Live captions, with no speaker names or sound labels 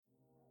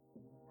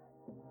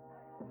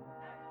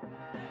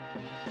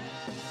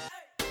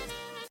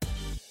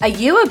Are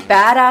you a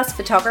badass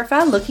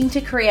photographer looking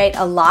to create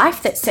a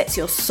life that sets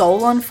your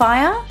soul on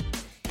fire?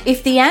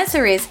 If the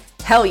answer is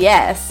hell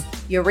yes,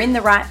 you're in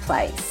the right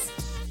place.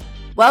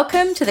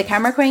 Welcome to the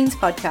Camera Queens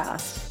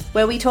podcast,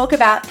 where we talk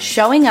about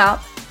showing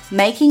up,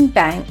 making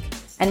bank,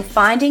 and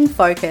finding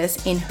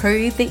focus in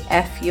who the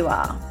F you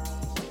are.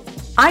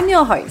 I'm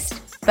your host,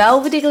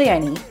 Belle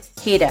Vidiglione,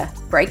 here to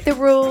break the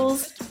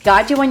rules,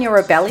 guide you on your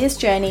rebellious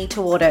journey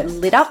toward a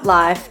lit up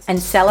life,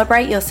 and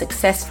celebrate your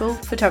successful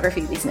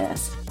photography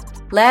business.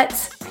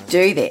 Let's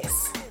do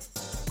this.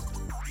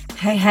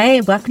 Hey,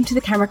 welcome to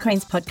the Camera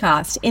Queens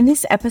podcast. In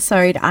this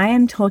episode, I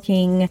am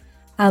talking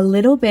a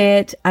little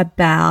bit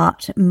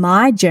about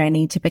my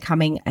journey to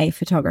becoming a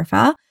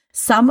photographer,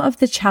 some of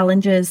the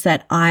challenges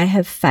that I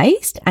have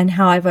faced and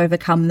how I've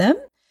overcome them,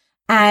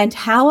 and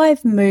how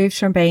I've moved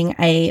from being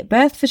a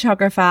birth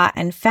photographer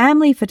and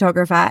family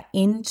photographer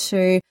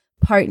into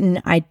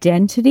potent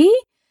identity,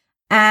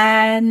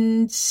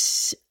 and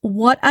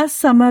what are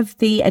some of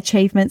the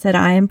achievements that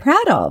I am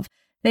proud of.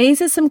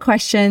 These are some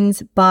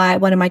questions by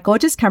one of my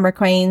gorgeous camera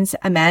queens,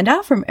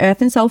 Amanda from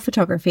Earth and Soul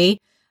Photography,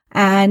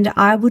 and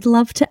I would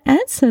love to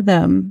answer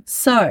them.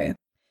 So,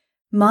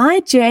 my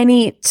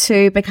journey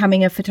to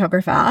becoming a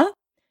photographer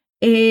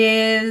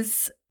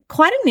is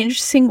quite an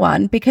interesting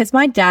one because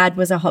my dad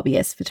was a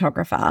hobbyist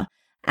photographer.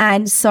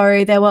 And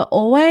so there were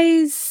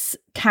always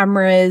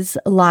cameras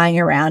lying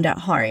around at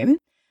home.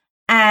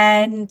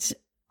 And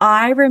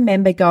I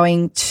remember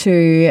going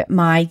to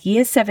my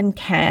year 7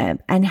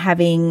 camp and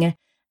having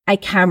a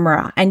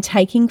camera and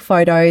taking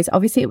photos.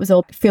 Obviously, it was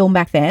all film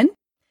back then.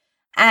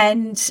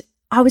 And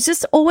I was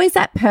just always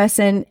that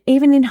person.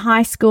 Even in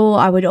high school,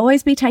 I would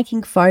always be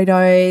taking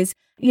photos.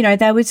 You know,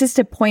 there was just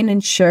a point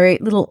and shoot,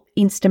 little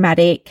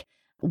Instamatic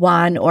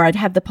one, or I'd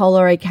have the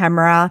Polaroid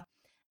camera.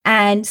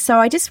 And so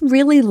I just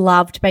really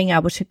loved being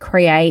able to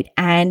create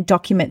and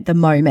document the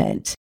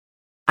moment.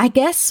 I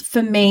guess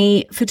for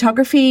me,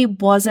 photography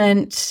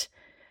wasn't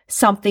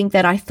something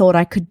that I thought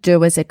I could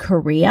do as a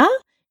career.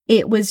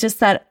 It was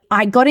just that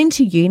I got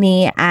into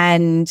uni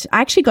and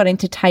I actually got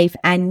into TAFE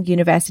and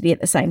university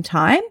at the same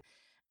time.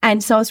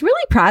 And so I was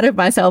really proud of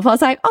myself. I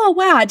was like, oh,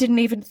 wow, I didn't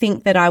even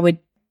think that I would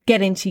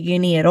get into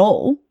uni at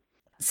all.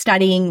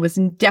 Studying was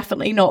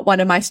definitely not one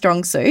of my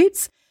strong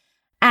suits.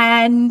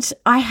 And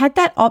I had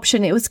that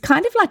option. It was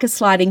kind of like a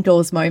sliding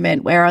doors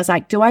moment where I was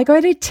like, do I go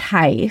to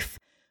TAFE,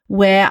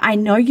 where I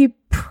know you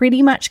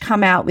pretty much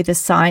come out with a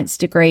science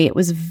degree? It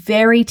was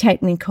very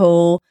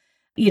technical.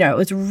 You know, it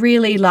was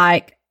really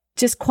like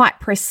just quite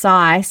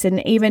precise.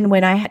 And even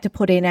when I had to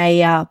put in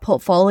a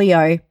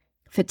portfolio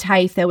for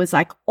TAFE, there was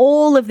like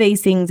all of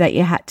these things that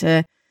you had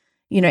to,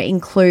 you know,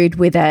 include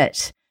with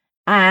it.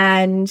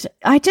 And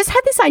I just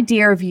had this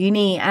idea of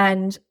uni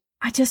and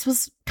I just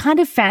was kind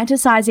of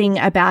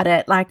fantasizing about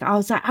it. Like I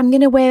was like, I'm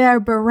going to wear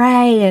a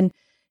beret and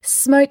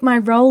smoke my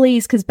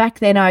rollies, because back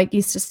then I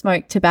used to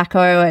smoke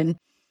tobacco, and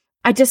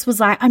I just was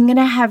like, I'm going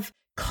to have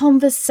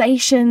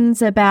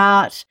conversations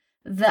about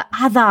the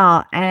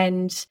other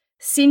and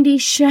Cindy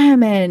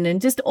Sherman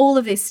and just all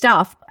of this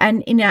stuff.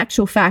 And in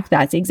actual fact,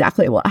 that's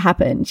exactly what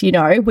happened. You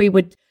know, we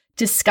would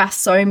discuss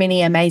so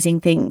many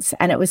amazing things,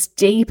 and it was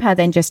deeper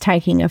than just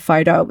taking a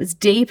photo. It was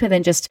deeper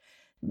than just,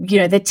 you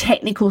know, the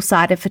technical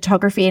side of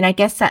photography. And I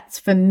guess that's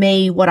for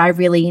me what I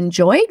really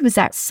enjoyed, was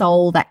that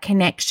soul, that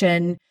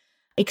connection,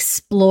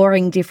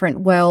 exploring different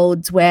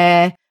worlds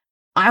where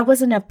I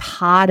wasn't a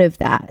part of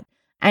that.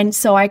 And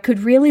so I could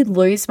really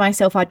lose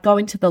myself. I'd go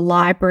into the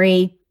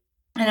library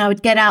and I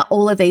would get out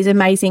all of these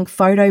amazing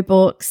photo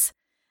books.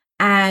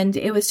 And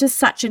it was just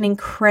such an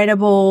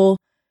incredible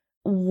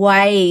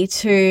way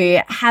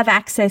to have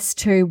access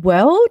to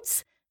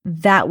worlds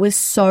that was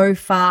so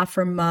far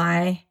from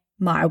my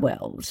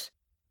world.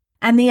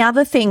 And the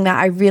other thing that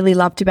I really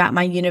loved about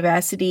my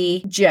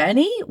university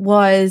journey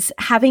was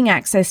having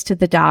access to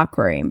the dark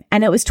room.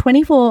 And it was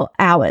 24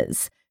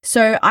 hours.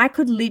 So I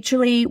could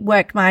literally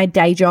work my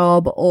day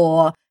job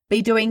or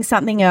be doing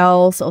something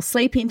else or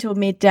sleep until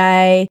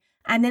midday.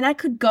 And then I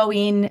could go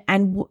in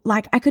and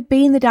I could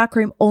be in the dark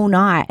room all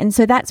night. And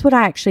so that's what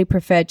I actually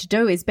preferred to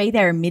do, is be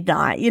there at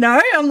midnight. You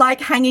know, I'm like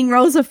hanging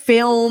rolls of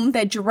film,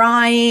 they're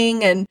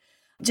drying and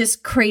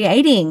just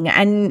creating.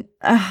 And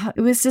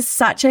it was just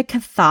such a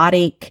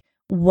cathartic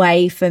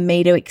way for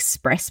me to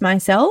express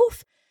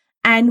myself.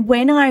 And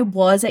when I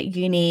was at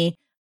uni,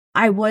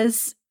 I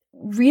was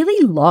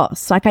really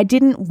lost. Like I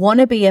didn't want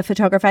to be a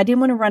photographer. I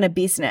didn't want to run a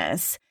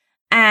business.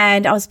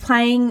 And I was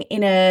playing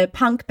in a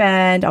punk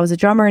band. I was a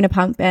drummer in a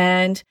punk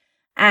band.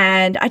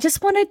 And I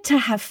just wanted to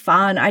have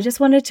fun. I just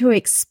wanted to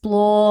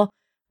explore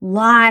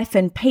life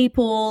and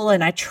people.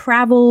 And I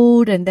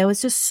traveled, and there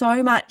was just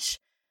so much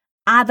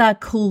other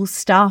cool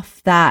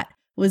stuff that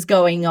was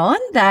going on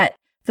that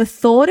the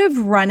thought of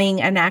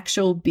running an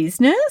actual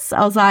business,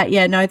 I was like,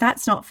 yeah, no,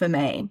 that's not for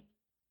me.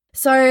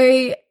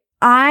 So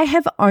I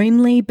have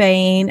only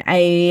been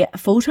a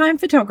full-time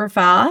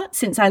photographer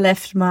since I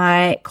left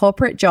my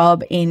corporate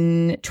job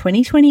in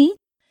 2020.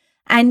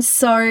 And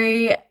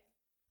so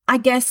I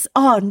guess,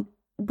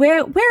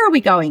 where are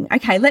we going?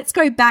 Okay, let's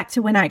go back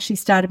to when I actually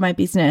started my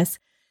business.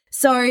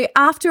 So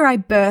after I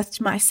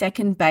birthed my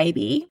second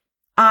baby,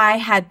 I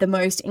had the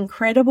most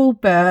incredible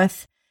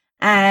birth,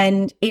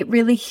 and it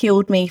really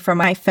healed me from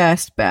my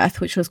first birth,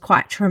 which was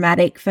quite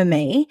traumatic for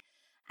me.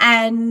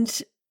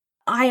 And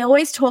I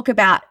always talk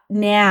about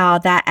now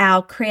that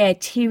our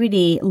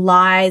creativity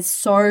lies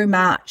so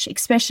much,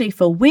 especially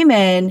for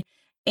women,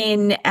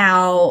 in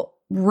our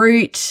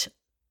root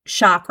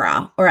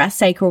chakra or our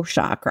sacral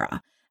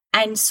chakra.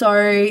 And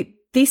so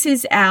this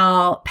is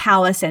our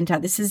power center.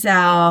 This is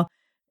our,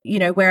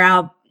 where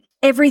our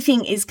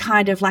everything is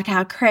kind of like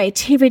our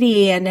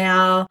creativity and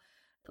our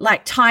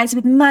like ties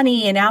with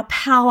money and our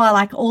power,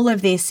 like all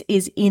of this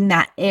is in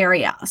that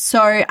area.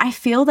 So I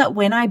feel that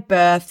when I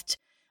birthed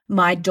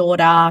my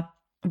daughter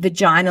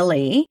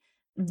vaginally,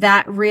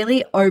 that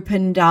really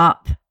opened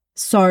up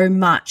so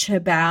much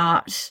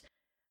about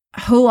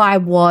who I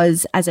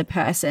was as a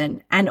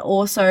person and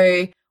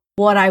also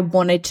what I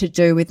wanted to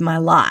do with my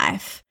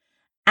life.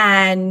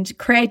 And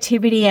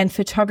creativity and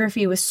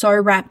photography was so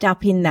wrapped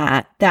up in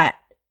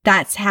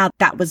that's how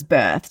that was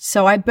birthed.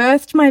 So I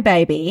birthed my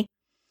baby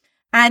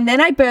and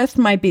then I birthed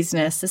my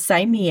business the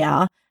same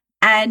year,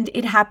 and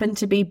it happened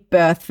to be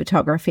birth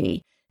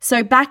photography.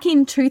 So back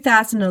in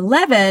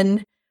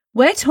 2011,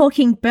 we're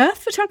talking birth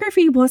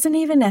photography wasn't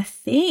even a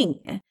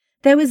thing.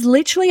 There was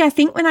literally, I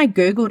think when I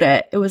Googled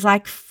it, it was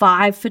like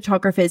 5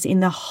 photographers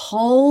in the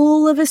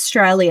whole of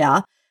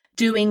Australia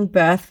doing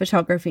birth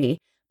photography.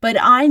 But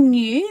I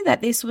knew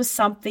that this was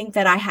something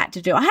that I had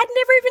to do. I had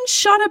never even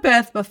shot a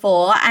birth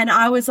before. And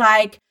I was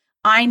like,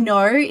 I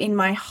know in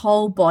my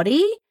whole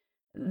body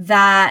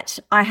that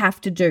I have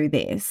to do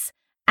this.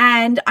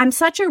 And I'm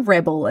such a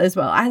rebel as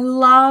well. I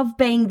love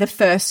being the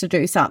first to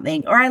do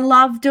something, or I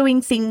love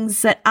doing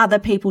things that other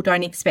people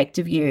don't expect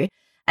of you.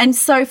 And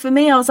so for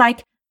me, I was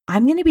like,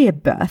 I'm going to be a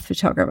birth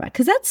photographer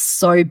because that's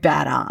so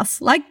badass.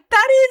 Like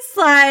that is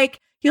like,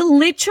 you're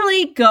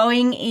literally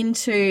going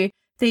into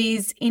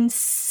these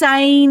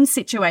insane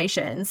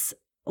situations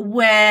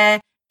where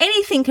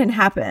anything can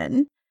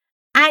happen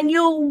and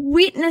you're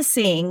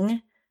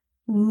witnessing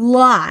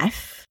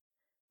life,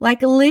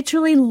 like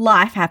literally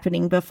life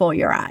happening before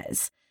your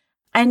eyes.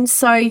 And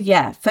so,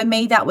 yeah, for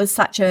me, that was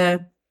such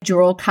a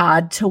draw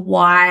card to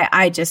why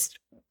I just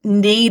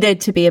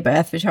needed to be a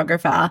birth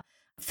photographer.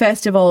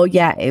 First of all,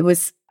 yeah, it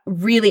was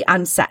really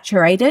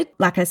unsaturated.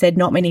 Like I said,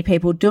 not many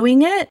people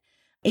doing it.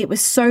 It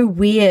was so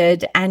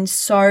weird and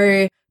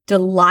so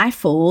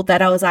delightful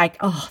that I was like,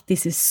 oh,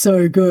 this is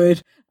so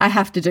good. I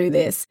have to do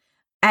this.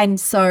 And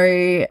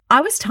so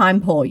I was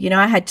time poor.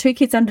 I had 2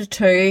 kids under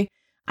 2.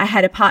 I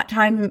had a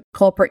part-time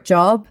corporate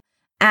job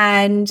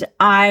and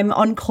I'm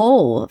on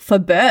call for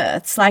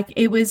births. Like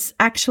it was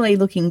actually,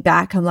 looking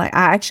back, I'm like,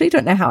 I actually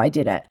don't know how I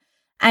did it.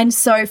 And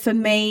so for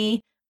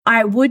me,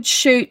 I would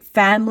shoot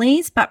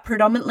families, but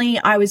predominantly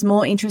I was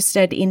more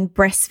interested in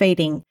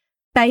breastfeeding,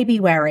 baby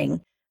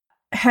wearing,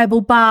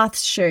 herbal bath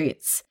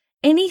shoots,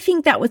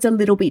 anything that was a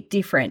little bit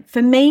different.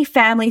 For me,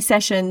 family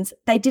sessions,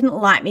 they didn't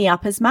light me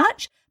up as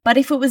much, but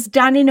if it was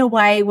done in a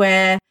way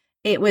where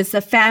it was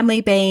the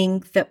family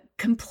being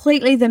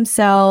completely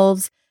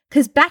themselves,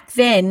 because back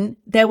then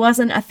there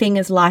wasn't a thing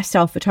as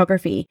lifestyle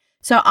photography.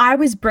 So I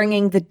was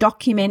bringing the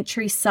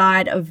documentary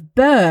side of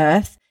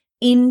birth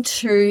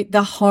into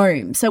the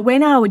home. So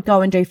when I would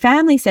go and do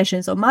family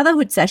sessions or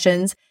motherhood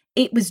sessions,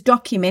 it was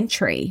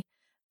documentary.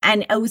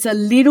 And it was a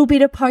little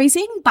bit of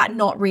posing, but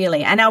not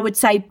really. And I would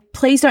say,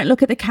 please don't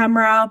look at the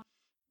camera.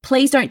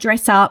 Please don't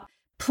dress up.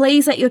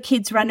 Please let your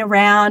kids run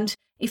around.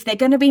 If they're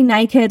going to be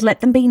naked,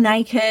 let them be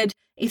naked.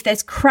 If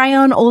there's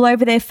crayon all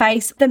over their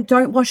face, then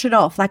don't wash it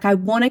off. Like I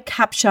want to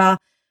capture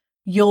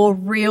your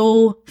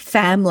real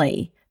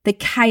family, the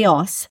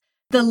chaos,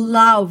 the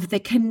love, the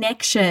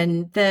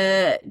connection,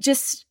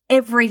 just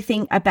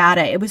everything about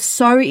it. It was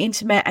so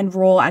intimate and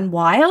raw and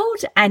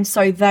wild. And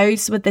so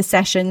those were the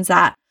sessions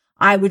that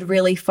I would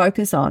really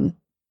focus on.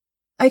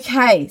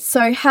 Okay,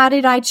 so how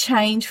did I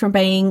change from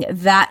being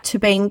that to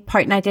being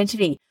Potent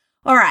Identity?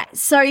 All right,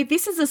 so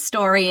this is a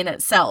story in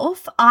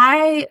itself.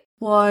 I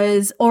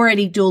was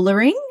already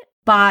doulaing,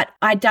 but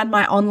I'd done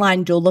my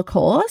online doula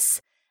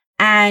course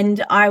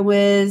and I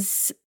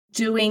was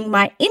doing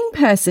my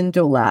in-person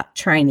doula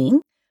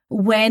training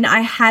when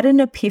I had an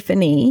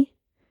epiphany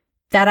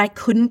that I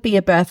couldn't be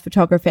a birth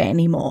photographer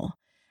anymore.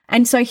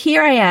 And so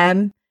here I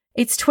am.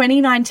 It's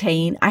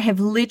 2019. I have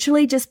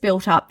literally just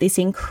built up this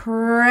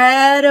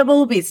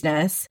incredible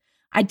business.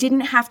 I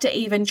didn't have to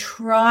even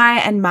try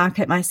and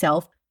market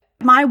myself.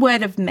 My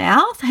word of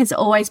mouth has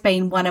always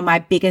been one of my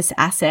biggest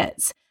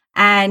assets.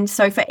 And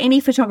so for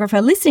any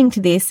photographer listening to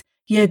this,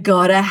 you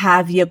gotta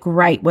have your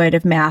great word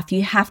of mouth.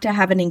 You have to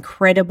have an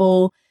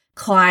incredible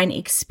client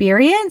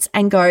experience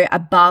and go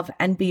above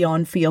and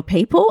beyond for your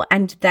people,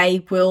 and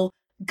they will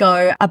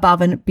go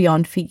above and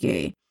beyond for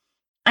you.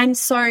 And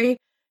so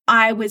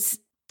I was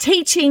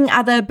teaching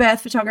other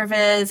birth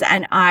photographers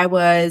and I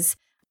was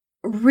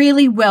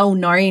really well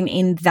known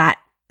in that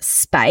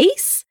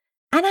space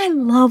and I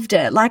loved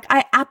it. Like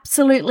I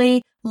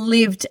absolutely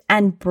lived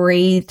and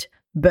breathed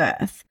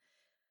birth.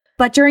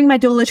 But during my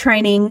doula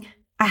training,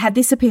 I had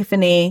this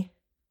epiphany.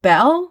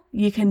 Belle,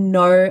 you can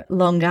no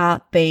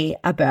longer be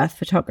a birth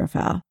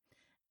photographer.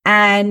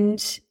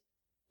 And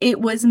it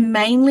was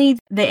mainly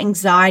the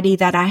anxiety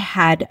that I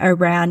had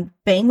around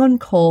being on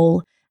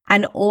call,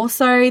 and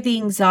also the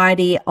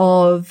anxiety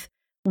of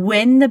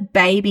when the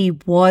baby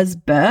was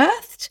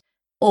birthed,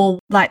 or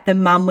like the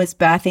mum was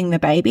birthing the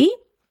baby.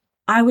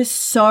 I was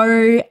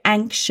so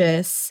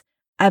anxious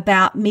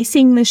about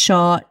missing the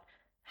shot,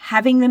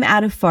 having them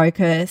out of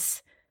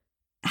focus,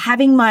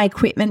 having my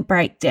equipment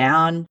break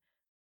down,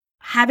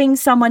 having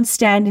someone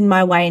stand in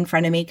my way in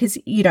front of me. Because,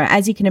 you know,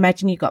 as you can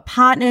imagine, you've got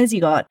partners,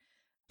 you've got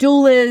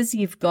doulas,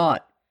 you've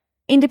got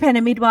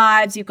independent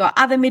midwives, you've got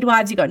other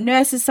midwives, you've got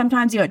nurses,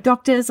 sometimes you've got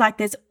doctors. Like,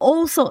 there's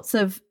all sorts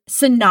of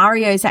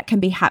scenarios that can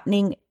be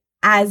happening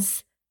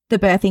as the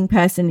birthing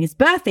person is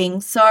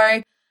birthing.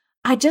 So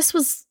I just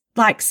was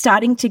like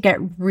starting to get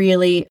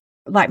really,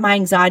 like, my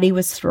anxiety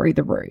was through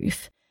the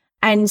roof.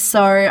 And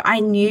so I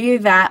knew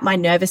that my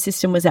nervous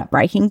system was at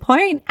breaking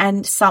point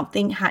and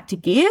something had to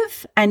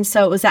give. And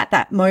so it was at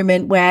that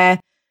moment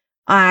where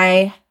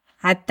I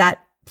had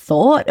that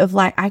thought of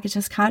like, I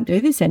just can't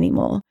do this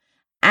anymore.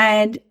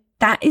 And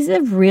that is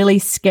a really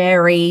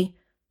scary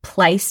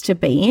place to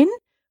be in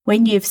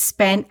when you've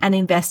spent and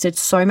invested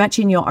so much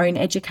in your own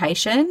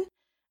education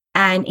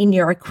and in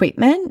your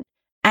equipment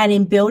and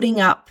in building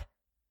up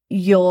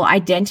your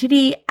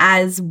identity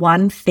as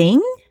one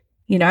thing.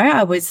 You know,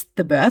 I was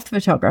the birth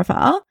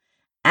photographer,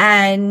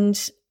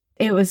 and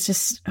it was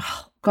just,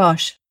 oh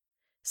gosh,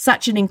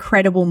 such an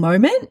incredible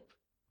moment.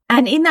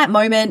 And in that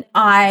moment,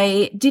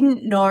 I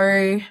didn't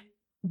know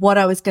what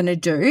I was going to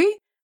do,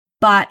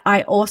 but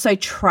I also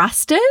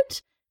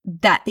trusted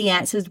that the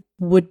answers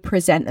would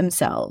present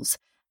themselves.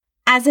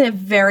 As a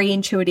very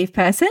intuitive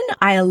person,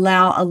 I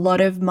allow a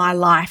lot of my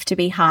life to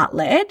be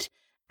heart-led.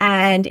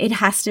 And it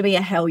has to be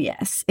a hell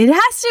yes. It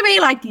has to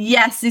be like,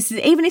 yes, this is,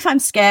 even if I'm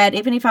scared,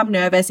 even if I'm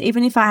nervous,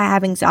 even if I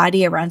have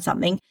anxiety around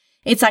something,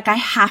 it's like I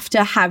have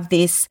to have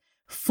this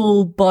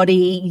full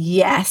body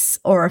yes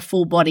or a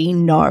full body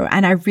no.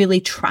 And I really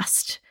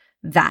trust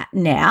that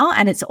now.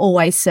 And it's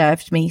always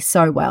served me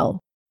so well.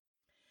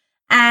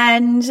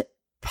 And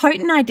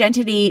Potent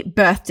Identity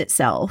birthed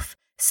itself.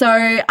 So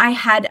I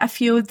had a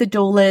few of the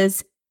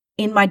doulas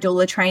in my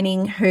doula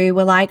training who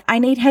were like, I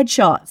need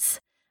headshots.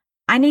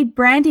 I need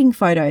branding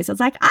photos. I was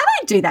like, I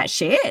don't do that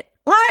shit.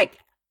 Like,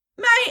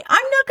 mate,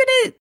 I'm not going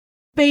to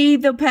be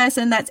the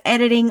person that's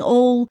editing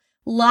all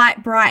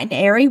light, bright, and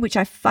airy, which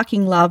I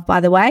fucking love, by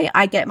the way.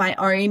 I get my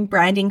own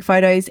branding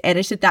photos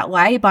edited that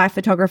way by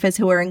photographers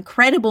who are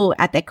incredible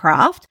at their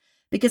craft,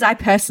 because I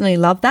personally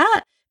love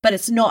that, but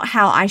it's not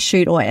how I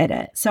shoot or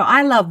edit. So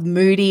I love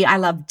moody. I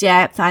love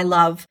depth. I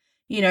love,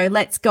 you know,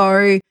 let's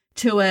go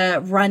to a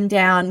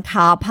rundown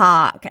car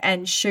park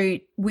and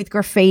shoot with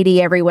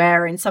graffiti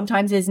everywhere. And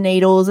sometimes there's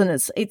needles and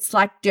it's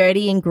like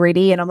dirty and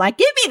gritty. And I'm like,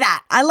 give me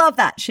that. I love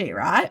that shit,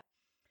 right?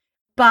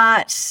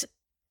 But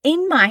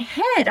in my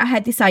head, I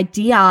had this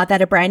idea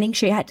that a branding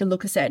shoot had to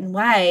look a certain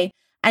way.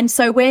 And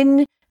so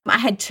when I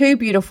had two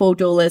beautiful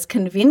doulas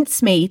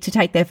convince me to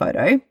take their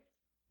photo,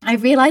 I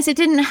realized it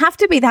didn't have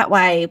to be that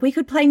way. We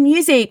could play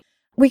music.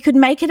 We could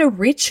make it a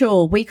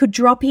ritual. We could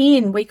drop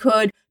in. We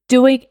could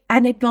do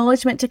an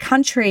acknowledgement to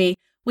country.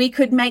 We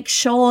could make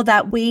sure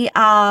that we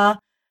are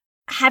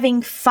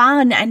having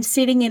fun and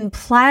sitting in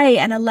play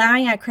and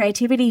allowing our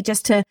creativity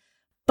just to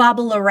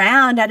bubble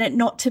around, and it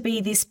not to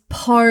be this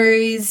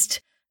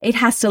posed, it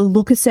has to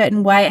look a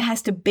certain way, it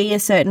has to be a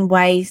certain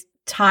way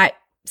type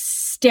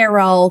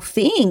sterile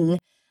thing.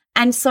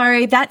 And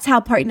so that's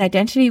how Potent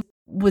Identity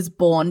was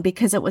born,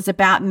 because it was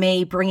about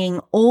me bringing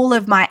all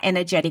of my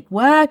energetic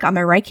work. I'm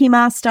a Reiki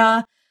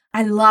master.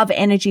 I love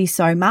energy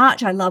so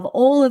much. I love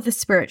all of the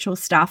spiritual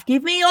stuff.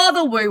 Give me all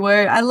the woo-woo.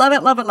 I love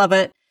it, love it, love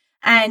it.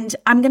 And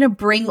I'm going to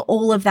bring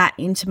all of that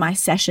into my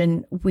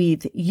session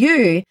with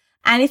you.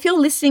 And if you're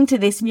listening to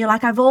this and you're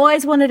like, I've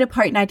always wanted a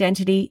Potent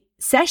Identity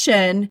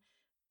session,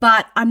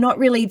 but I'm not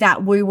really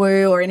that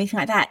woo-woo or anything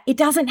like that, it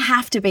doesn't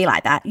have to be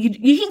like that.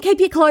 You can keep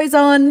your clothes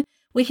on.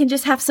 We can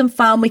just have some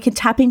fun. We can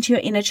tap into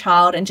your inner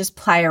child and just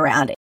play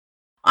around it.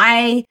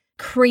 I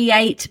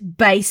create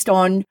based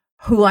on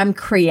who I'm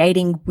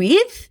creating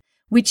with,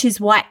 which is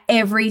why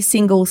every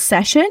single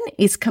session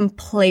is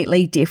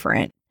completely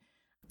different.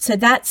 So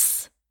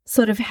that's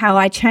sort of how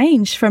I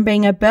changed from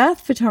being a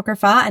birth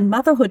photographer and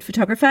motherhood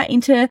photographer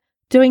into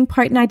doing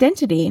Potent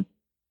Identity.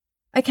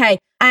 Okay,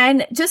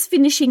 and just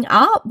finishing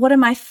up, what are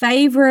my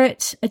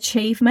favorite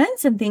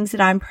achievements and things that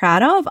I'm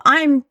proud of?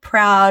 I'm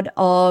proud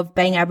of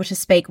being able to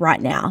speak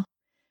right now,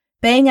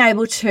 being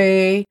able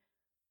to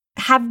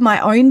have my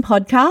own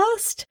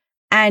podcast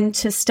and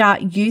to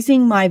start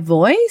using my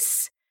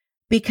voice,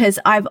 because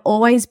I've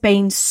always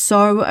been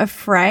so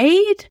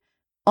afraid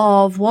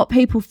of what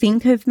people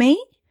think of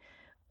me,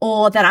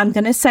 or that I'm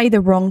going to say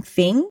the wrong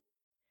thing,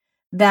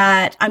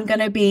 that I'm going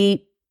to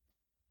be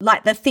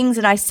like the things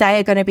that I say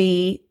are going to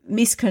be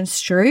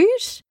misconstrued,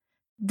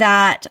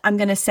 that I'm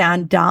going to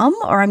sound dumb,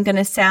 or I'm going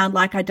to sound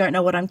like I don't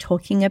know what I'm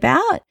talking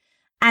about.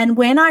 And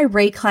when I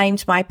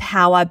reclaimed my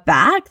power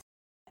back,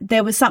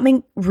 there was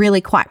something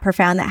really quite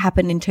profound that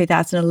happened in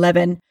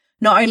 2011.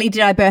 Not only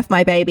did I birth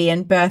my baby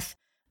and birth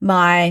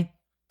my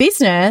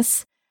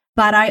business,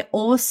 but I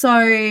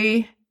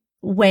also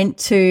went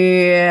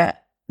to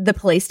the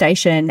police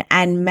station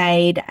and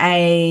made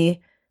a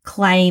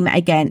claim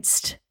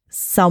against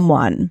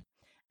someone.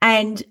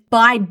 And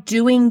by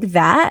doing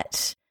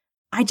that,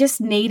 I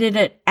just needed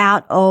it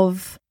out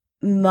of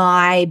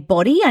my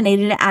body. I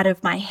needed it out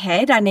of my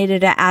head. I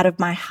needed it out of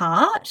my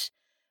heart.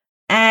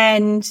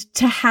 And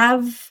to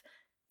have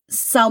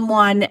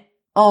someone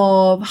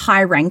of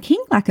high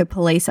ranking, like a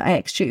police, I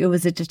actually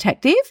was a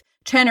detective,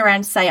 turn around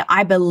and say,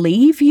 I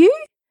believe you,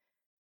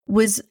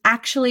 was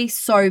actually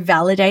so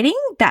validating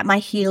that my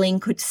healing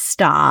could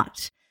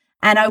start.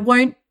 And I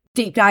won't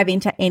deep dive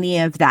into any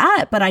of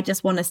that, but I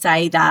just want to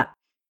say that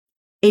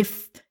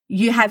if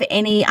you have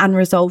any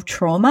unresolved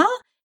trauma,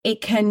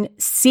 it can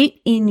sit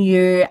in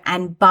you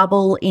and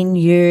bubble in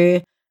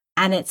you,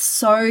 and it's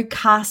so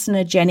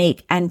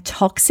carcinogenic and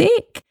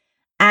toxic.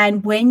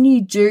 And when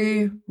you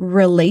do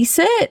release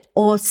it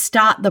or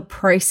start the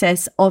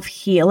process of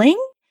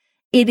healing,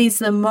 it is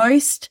the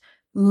most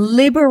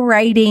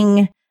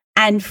liberating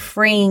and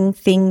freeing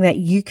thing that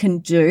you can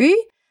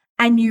do.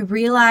 And you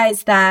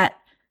realize that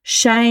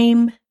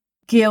shame,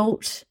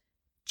 guilt,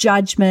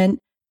 judgment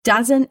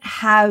doesn't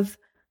have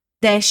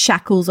their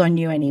shackles on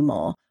you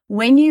anymore.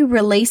 When you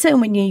release it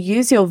and when you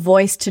use your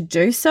voice to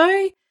do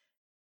so,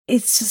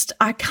 it's just,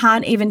 I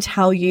can't even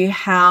tell you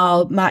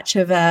how much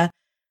of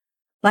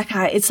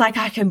it's like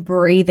I can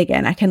breathe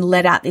again. I can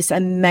let out this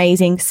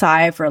amazing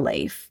sigh of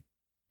relief.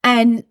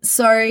 And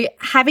so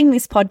having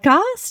this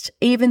podcast,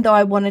 even though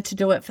I wanted to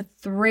do it for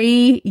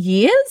 3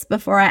 years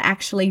before I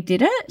actually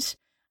did it,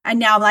 and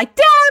now I'm like,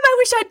 damn, I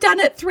wish I'd done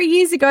it 3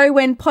 years ago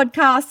when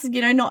podcasts,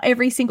 not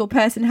every single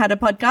person had a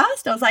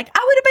podcast. I was like,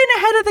 I would have been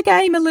ahead of the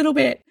game a little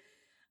bit.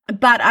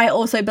 But I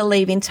also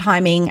believe in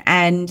timing,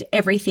 and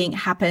everything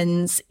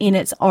happens in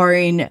its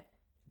own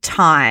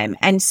time.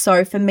 And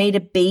so for me to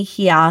be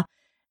here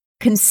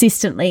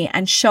consistently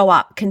and show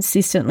up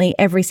consistently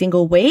every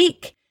single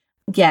week,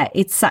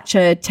 it's such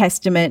a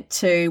testament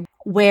to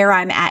where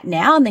I'm at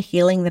now and the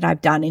healing that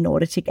I've done in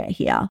order to get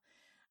here.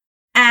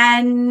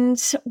 And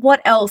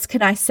what else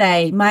can I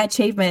say? My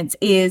achievements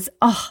is,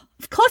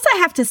 of course I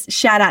have to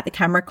shout out the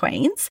Camera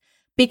Queens,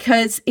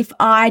 because if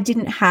I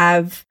didn't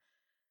have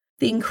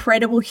the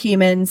incredible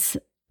humans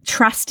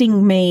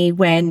trusting me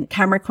when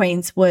Camera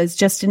Queens was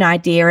just an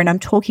idea, and I'm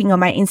talking on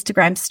my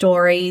Instagram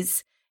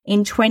stories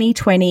in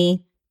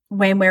 2020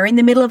 when we're in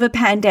the middle of a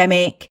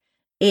pandemic,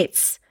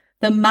 it's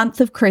the month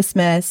of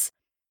Christmas,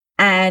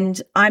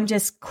 and I'm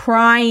just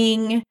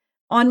crying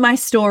on my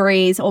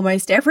stories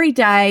almost every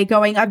day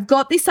going, I've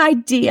got this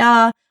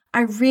idea.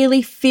 I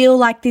really feel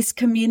like this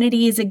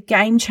community is a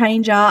game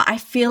changer. I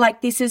feel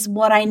like this is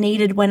what I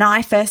needed when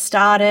I first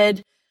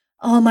started.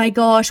 Oh my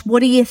gosh, what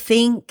do you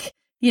think?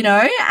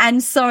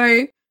 And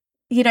so,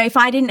 if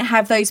I didn't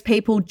have those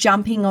people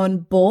jumping on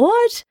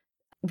board,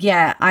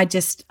 I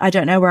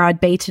don't know where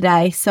I'd be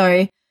today.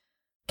 So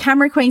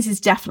Camera Queens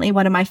is definitely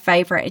one of my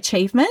favorite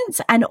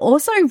achievements, and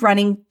also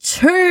running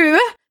 2,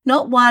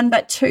 not 1,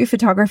 but 2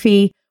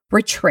 photography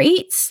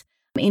retreats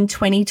in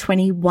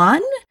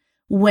 2021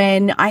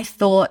 when I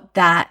thought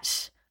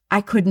that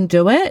I couldn't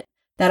do it,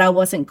 that I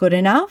wasn't good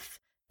enough,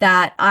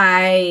 that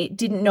I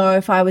didn't know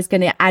if I was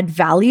going to add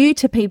value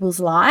to people's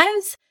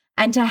lives.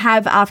 And to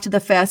have, after the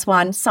first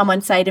one,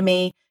 someone say to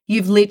me,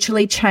 you've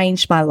literally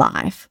changed my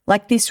life.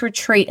 Like, this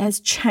retreat has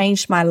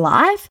changed my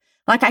life.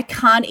 Like, I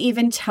can't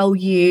even tell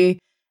you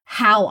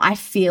how I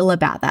feel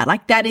about that.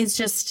 Like, that is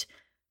just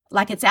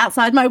like, it's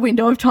outside my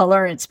window of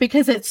tolerance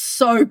because it's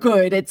so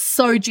good. It's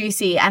so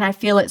juicy. And I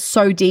feel it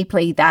so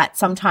deeply that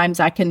sometimes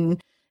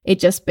it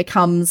just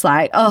becomes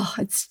like,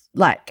 it's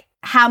like,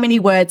 how many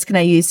words can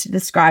I use to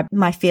describe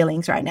my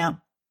feelings right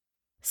now?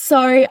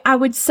 So I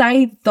would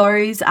say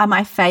those are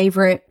my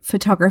favorite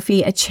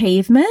photography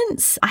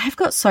achievements. I have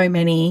got so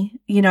many,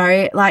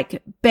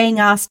 like being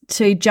asked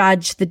to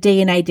judge the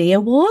D&AD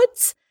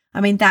Awards.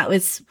 I mean, that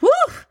was,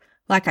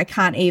 like, I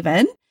can't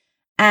even.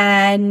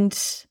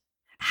 And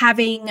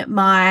having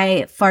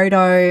my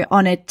photo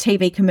on a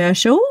TV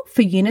commercial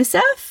for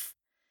UNICEF.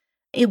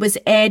 It was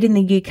aired in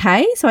the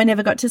UK, so I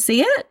never got to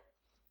see it.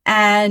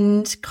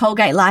 And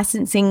Colgate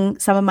licensing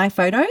some of my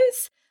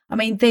photos. I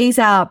mean, these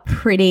are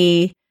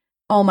pretty,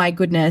 oh my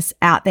goodness,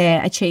 out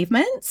there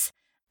achievements.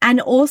 And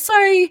also,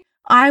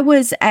 I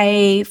was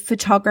a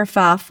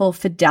photographer for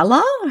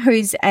Fidela,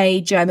 who's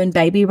a German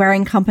baby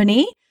wearing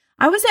company.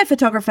 I was their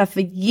photographer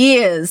for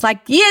years,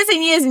 like years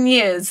and years and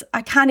years.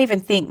 I can't even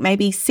think,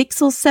 maybe 6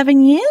 or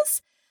 7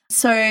 years.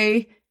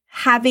 So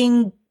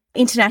having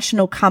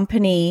international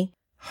company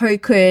who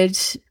could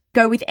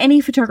go with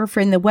any photographer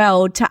in the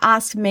world to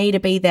ask me to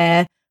be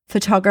their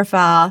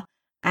photographer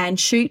and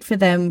shoot for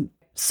them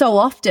so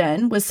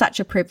often was such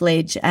a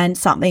privilege and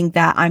something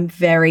that I'm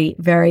very,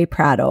 very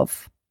proud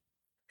of.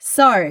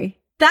 So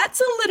that's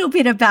a little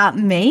bit about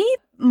me,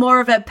 more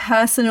of a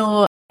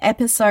personal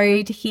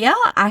episode here.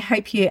 I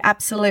hope you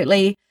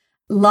absolutely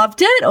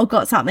loved it or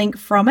got something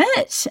from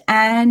it.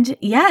 And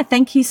yeah,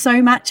 thank you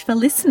so much for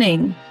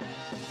listening.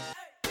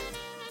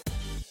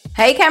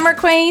 Hey Camera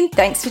Queen,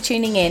 thanks for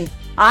tuning in.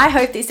 I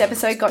hope this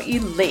episode got you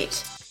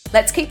lit.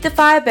 Let's keep the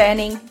fire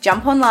burning,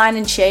 jump online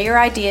and share your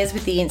ideas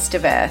with the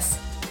Instaverse.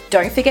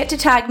 Don't forget to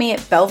tag me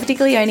at Bel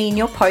Vitiglione in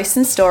your posts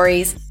and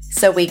stories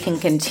so we can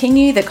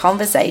continue the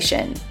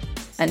conversation.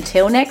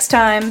 Until next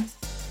time.